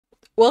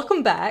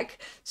Welcome back.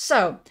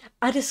 So,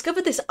 I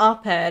discovered this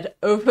op-ed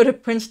over at a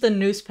Princeton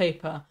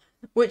newspaper,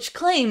 which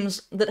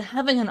claims that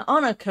having an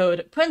honor code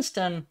at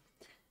Princeton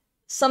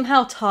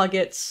somehow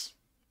targets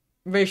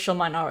racial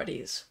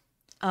minorities.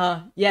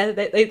 Yeah,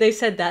 they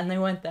said that and they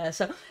went there.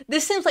 So,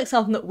 this seems like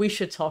something that we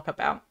should talk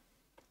about.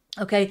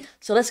 Okay,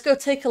 so let's go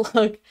take a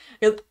look.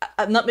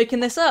 I'm not making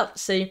this up,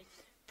 see?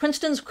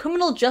 Princeton's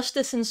criminal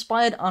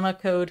justice-inspired honor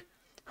code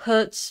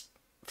hurts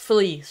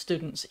FLE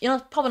students. You're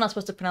probably not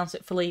supposed to pronounce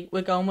it FLE,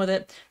 we're going with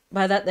it.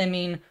 By that they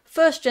mean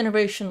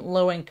first-generation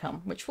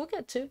low-income, which we'll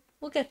get to.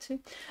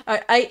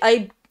 Alright,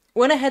 I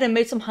went ahead and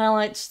made some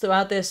highlights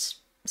throughout this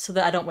so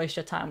that I don't waste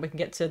your time. We can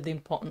get to the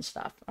important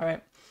stuff,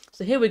 alright?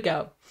 So here we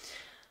go.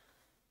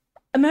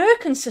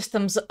 American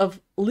systems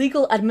of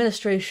legal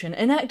administration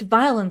enact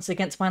violence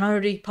against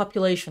minority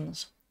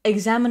populations.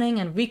 Examining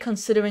and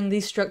reconsidering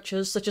these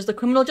structures, such as the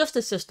criminal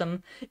justice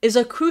system, is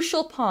a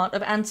crucial part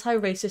of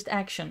anti-racist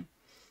action.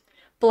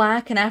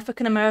 Black and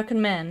African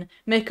American men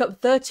make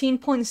up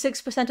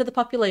 13.6% of the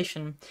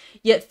population,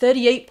 yet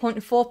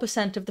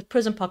 38.4% of the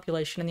prison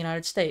population in the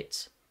United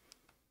States.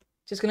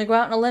 Just gonna go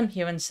out on a limb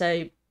here and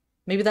say,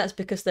 maybe that's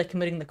because they're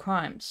committing the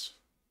crimes.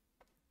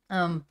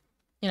 You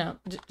know,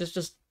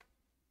 just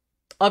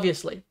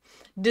obviously.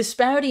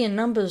 Disparity in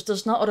numbers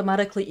does not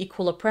automatically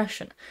equal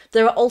oppression.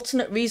 There are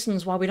alternate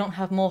reasons why we don't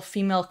have more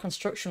female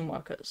construction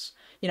workers.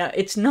 You know,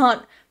 it's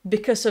not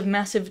because of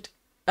massive,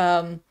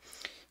 a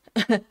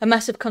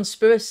massive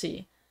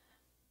conspiracy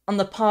on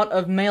the part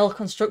of male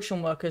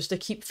construction workers to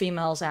keep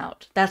females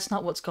out. That's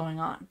not what's going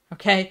on,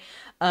 okay?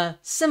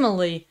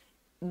 Similarly,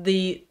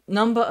 the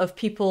number of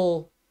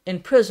people in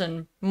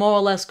prison more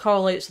or less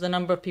correlates to the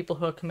number of people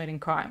who are committing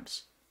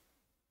crimes.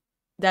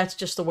 That's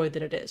just the way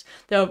that it is.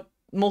 There are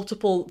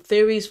multiple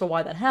theories for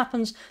why that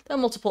happens. There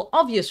are multiple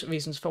obvious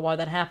reasons for why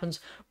that happens,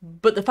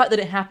 but the fact that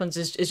it happens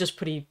is just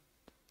pretty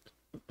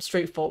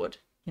straightforward,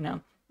 you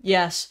know.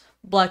 Yes,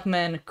 black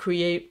men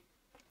commit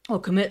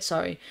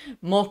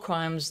more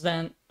crimes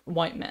than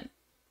white men.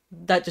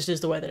 That just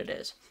is the way that it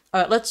is.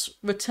 Alright, let's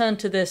return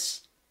to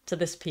this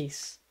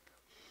piece.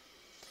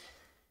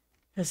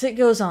 As it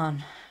goes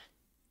on,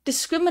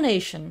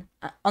 discrimination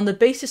on the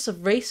basis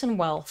of race and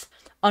wealth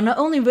are not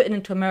only written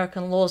into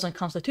American laws and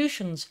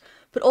constitutions,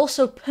 but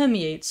also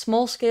permeate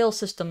small-scale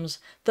systems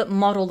that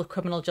model the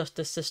criminal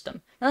justice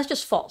system. Now that's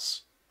just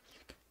false.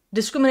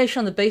 Discrimination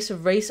on the basis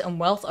of race and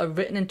wealth are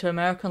written into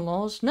American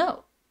laws?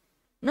 No.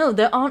 No,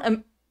 there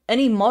aren't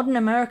any modern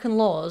American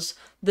laws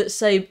that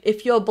say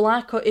if you're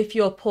black or if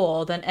you're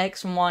poor, then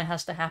X and Y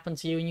has to happen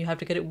to you and you have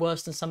to get it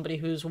worse than somebody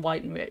who's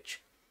white and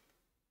rich.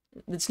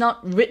 It's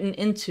not written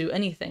into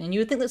anything, and you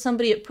would think that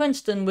somebody at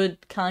Princeton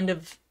would kind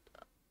of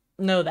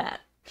know that.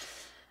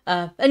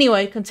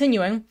 Anyway,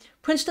 continuing,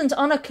 Princeton's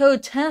honor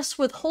code tasked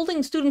with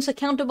holding students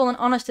accountable and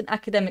honest in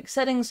academic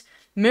settings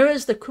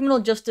mirrors the criminal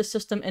justice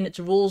system in its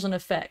rules and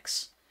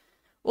effects.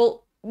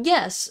 Well,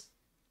 yes,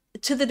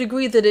 to the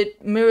degree that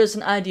it mirrors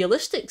an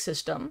idealistic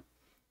system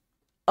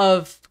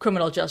of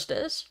criminal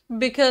justice,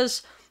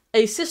 because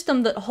a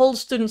system that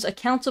holds students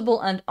accountable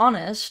and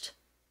honest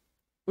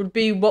would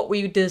be what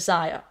we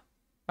desire.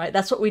 Right?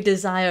 That's what we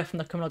desire from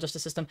the criminal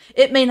justice system.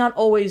 It may not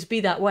always be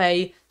that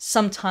way.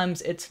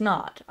 Sometimes it's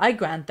not. I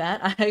grant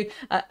that.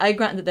 I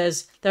grant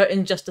that there are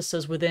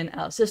injustices within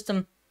our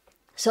system.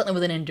 Certainly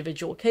within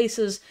individual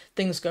cases,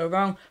 things go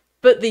wrong.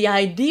 But the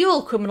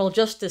ideal criminal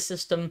justice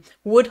system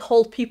would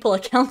hold people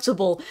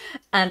accountable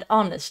and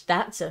honest.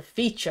 That's a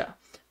feature.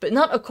 But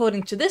not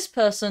according to this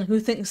person who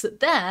thinks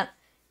that that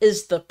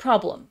is the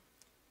problem.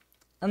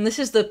 And this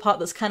is the part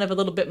that's kind of a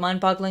little bit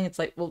mind-boggling. It's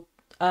like, well,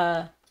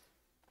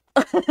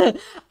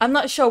 I'm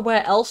not sure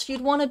where else you'd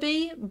want to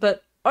be,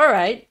 but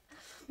alright.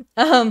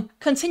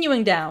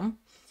 Continuing down.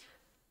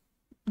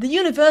 The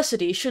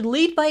university should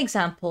lead by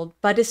example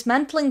by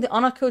dismantling the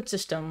honor code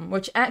system,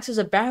 which acts as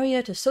a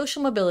barrier to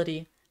social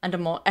mobility and a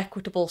more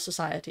equitable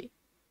society.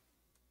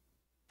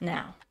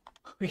 Now,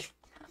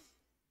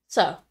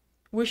 so,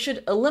 we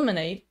should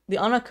eliminate the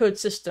honor code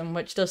system,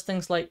 which does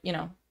things like, you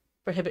know,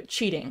 prohibit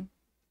cheating,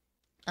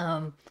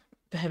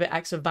 prohibit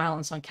acts of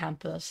violence on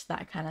campus,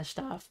 that kind of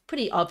stuff.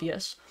 Pretty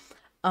obvious.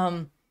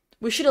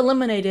 We should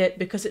eliminate it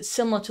because it's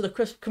similar to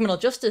the criminal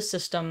justice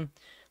system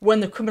when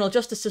the criminal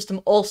justice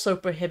system also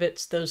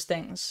prohibits those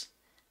things.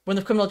 When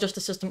the criminal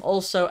justice system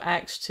also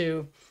acts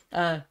to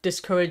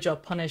discourage or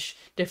punish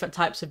different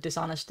types of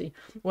dishonesty.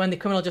 When the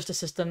criminal justice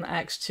system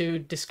acts to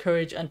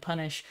discourage and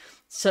punish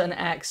certain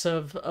acts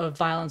of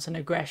violence and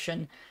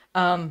aggression.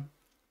 Now,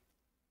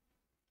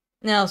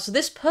 so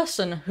this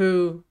person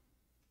who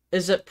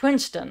is at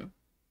Princeton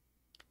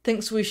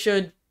thinks we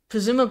should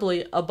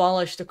presumably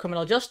abolish the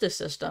criminal justice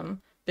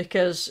system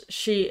because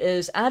she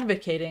is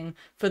advocating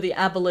for the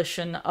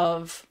abolition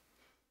of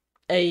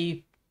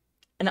an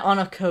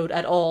honor code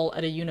at all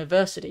at a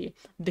university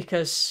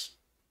because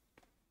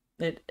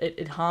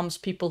it harms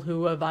people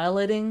who are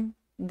violating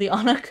the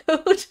honor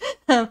code.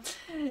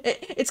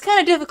 It's kind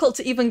of difficult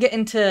to even get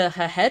into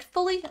her head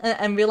fully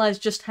and realize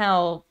just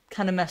how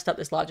kind of messed up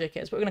this logic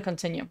is. But we're going to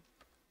continue.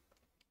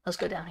 Let's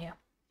go down here.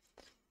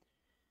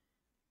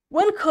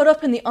 When caught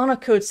up in the honor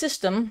code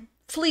system,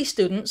 flea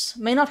students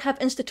may not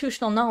have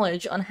institutional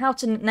knowledge on how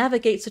to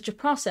navigate such a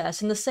process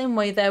in the same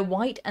way their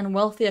white and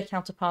wealthier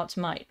counterparts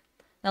might.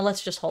 Now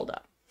let's just hold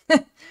up.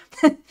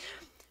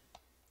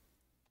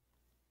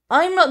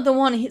 I'm not the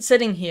one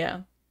sitting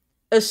here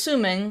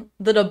assuming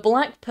that a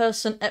black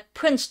person at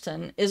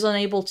Princeton is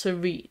unable to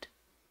read.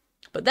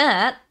 But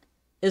that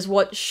is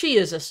what she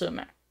is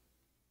assuming.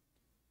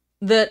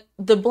 That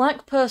the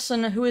black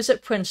person who is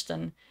at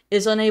Princeton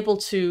is unable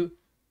to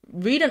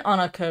read an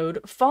honor code,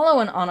 follow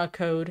an honor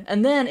code,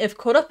 and then, if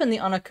caught up in the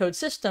honor code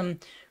system,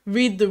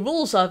 read the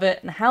rules of it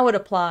and how it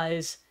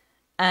applies,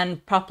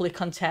 and properly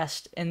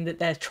contest in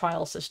their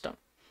trial system.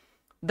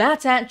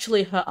 That's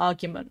actually her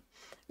argument,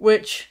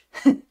 which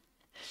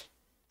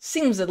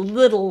seems a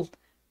little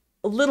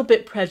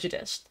bit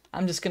prejudiced,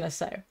 I'm just gonna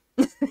say.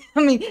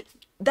 I mean,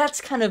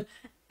 that's kind of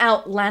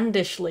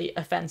outlandishly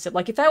offensive.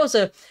 Like, if I was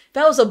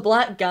a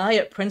black guy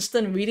at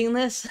Princeton reading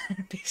this,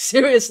 I'd be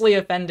seriously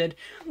offended.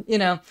 You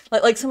know,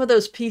 like some of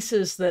those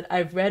pieces that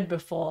I've read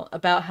before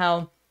about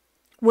how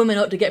women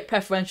ought to get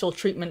preferential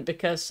treatment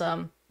because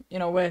you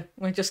know,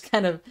 we're just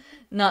kind of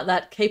not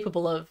that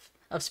capable of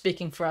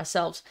speaking for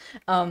ourselves.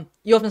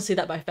 You often see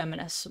that by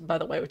feminists, by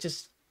the way, which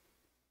is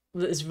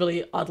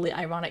really oddly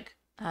ironic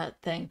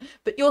thing.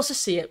 But you also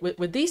see it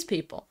with these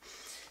people.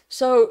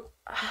 So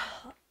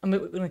we're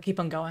going to keep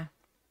on going.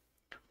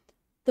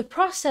 The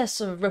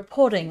process of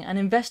reporting and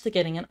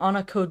investigating an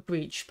honor code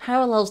breach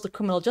parallels the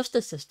criminal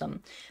justice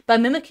system by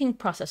mimicking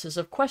processes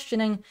of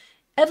questioning,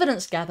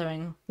 evidence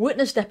gathering,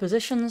 witness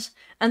depositions,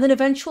 and then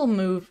eventual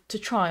move to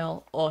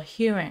trial or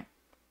hearing.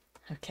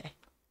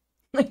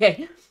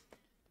 Okay.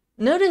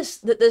 Notice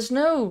that there's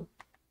no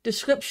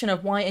description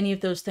of why any of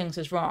those things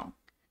is wrong.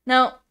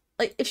 Now,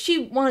 like, if she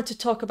wanted to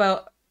talk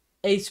about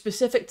a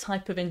specific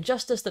type of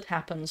injustice that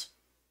happens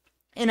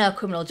in our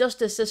criminal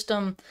justice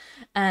system,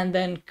 and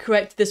then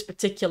correct this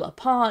particular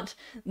part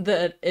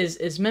that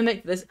is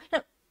mimicked.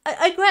 Now,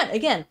 I grant,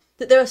 again,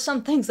 that there are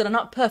some things that are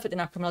not perfect in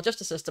our criminal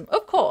justice system,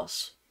 of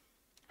course.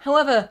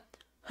 However,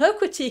 her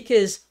critique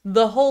is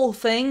the whole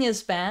thing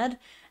is bad,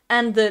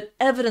 and that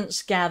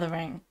evidence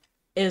gathering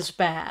is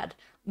bad.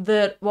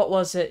 That,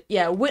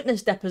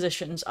 witness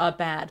depositions are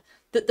bad.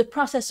 That the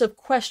process of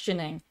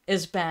questioning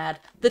is bad.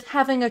 That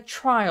having a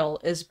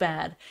trial is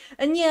bad.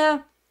 And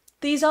yeah,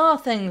 these are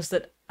things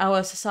that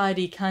our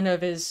society kind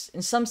of is,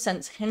 in some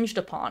sense, hinged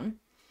upon,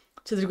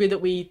 to the degree that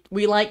we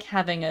like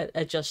having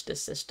a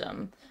justice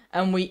system,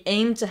 and we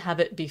aim to have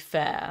it be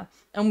fair,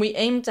 and we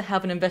aim to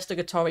have an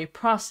investigatory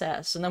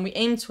process, and then we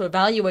aim to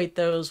evaluate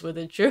those with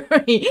a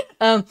jury.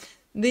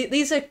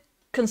 These are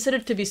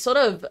considered to be sort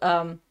of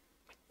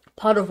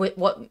part of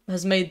what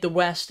has made the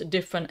West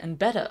different and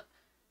better,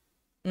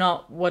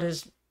 not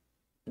what's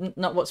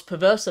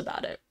perverse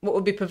about it. What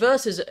would be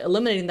perverse is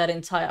eliminating that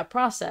entire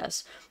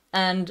process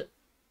and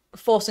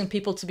forcing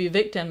people to be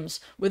victims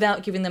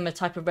without giving them a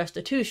type of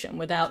restitution,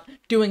 without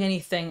doing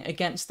anything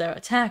against their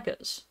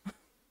attackers.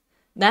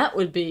 That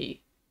would be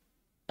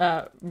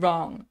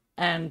wrong,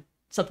 and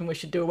something we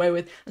should do away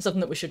with, and something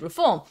that we should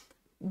reform.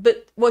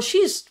 But what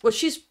she's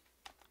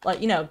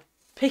like, you know,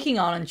 picking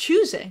on and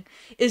choosing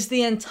is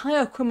the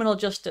entire criminal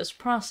justice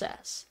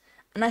process.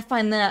 And I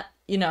find that,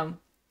 you know,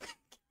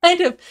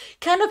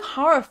 kind of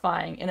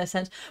horrifying in a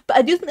sense. But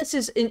I do think this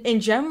is in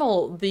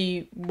general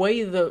the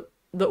way that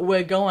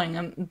we're going,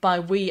 and by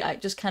we I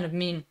just kind of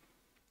mean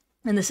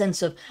in the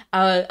sense of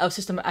our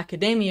system of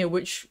academia,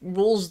 which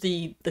rules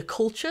the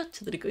culture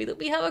to the degree that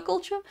we have a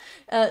culture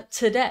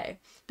today,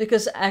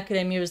 because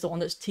academia is the one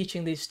that's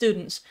teaching these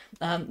students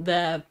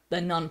their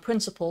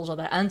non-principles or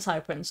their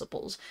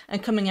anti-principles,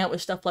 and coming out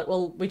with stuff like,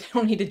 well, we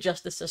don't need a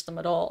justice system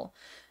at all,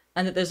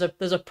 and that there's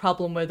a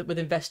problem with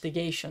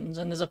investigations,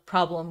 and there's a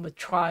problem with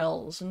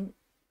trials, and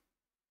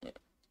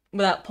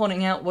without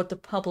pointing out what the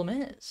problem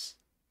is.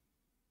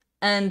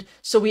 And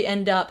so we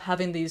end up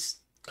having these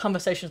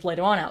conversations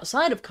later on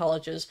outside of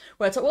colleges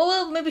where it's like,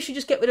 well, maybe we should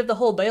just get rid of the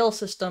whole bail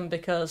system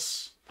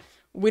because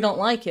we don't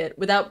like it,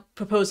 without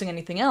proposing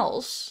anything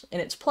else in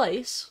its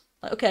place.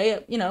 Like,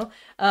 okay, you know,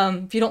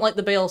 if you don't like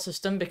the bail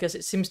system because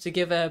it seems to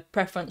give a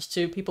preference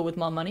to people with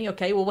more money,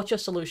 okay, well, what's your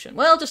solution?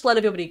 Well, just let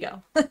everybody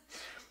go.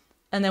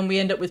 And then we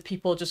end up with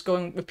people just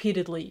going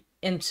repeatedly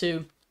in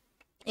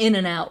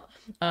and out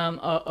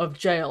of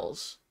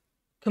jails,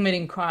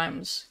 committing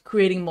crimes,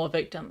 creating more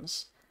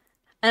victims.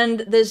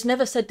 And there's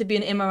never said to be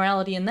an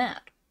immorality in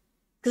that.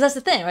 Because that's the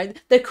thing, right?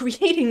 They're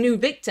creating new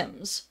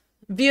victims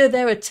via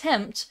their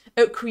attempt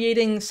at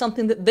creating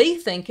something that they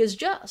think is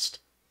just.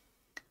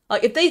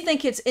 Like, if they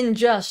think it's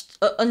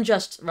unjust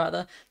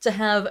to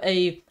have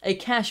a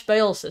cash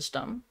bail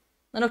system,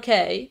 then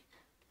okay.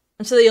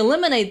 And so they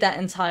eliminate that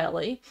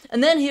entirely.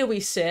 And then here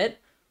we sit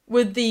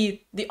with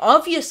the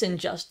obvious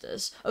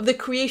injustice of the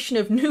creation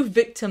of new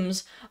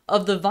victims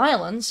of the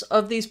violence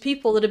of these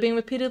people that are being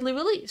repeatedly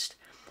released.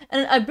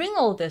 And I bring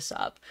all this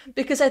up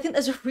because I think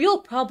there's a real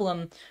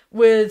problem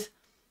with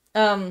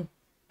a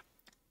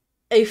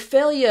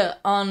failure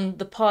on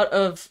the part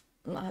of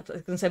I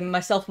can say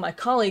myself and my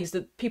colleagues,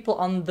 that people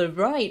on the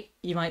right,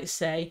 you might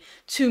say,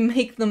 to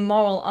make the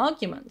moral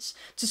arguments,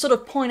 to sort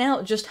of point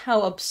out just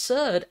how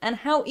absurd and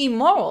how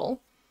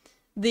immoral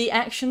the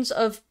actions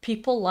of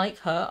people like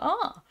her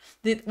are.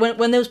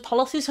 When those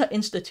policies are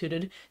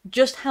instituted,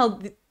 just how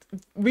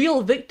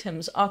real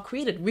victims are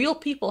created. Real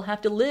people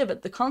have to live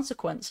at the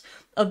consequence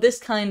of this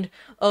kind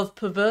of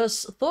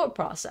perverse thought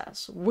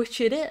process,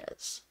 which it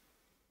is.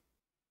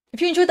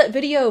 If you enjoyed that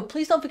video,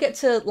 please don't forget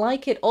to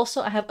like it.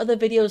 Also, I have other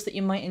videos that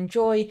you might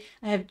enjoy.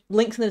 I have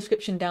links in the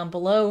description down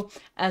below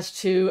as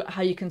to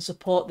how you can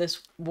support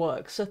this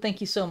work. So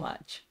thank you so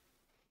much.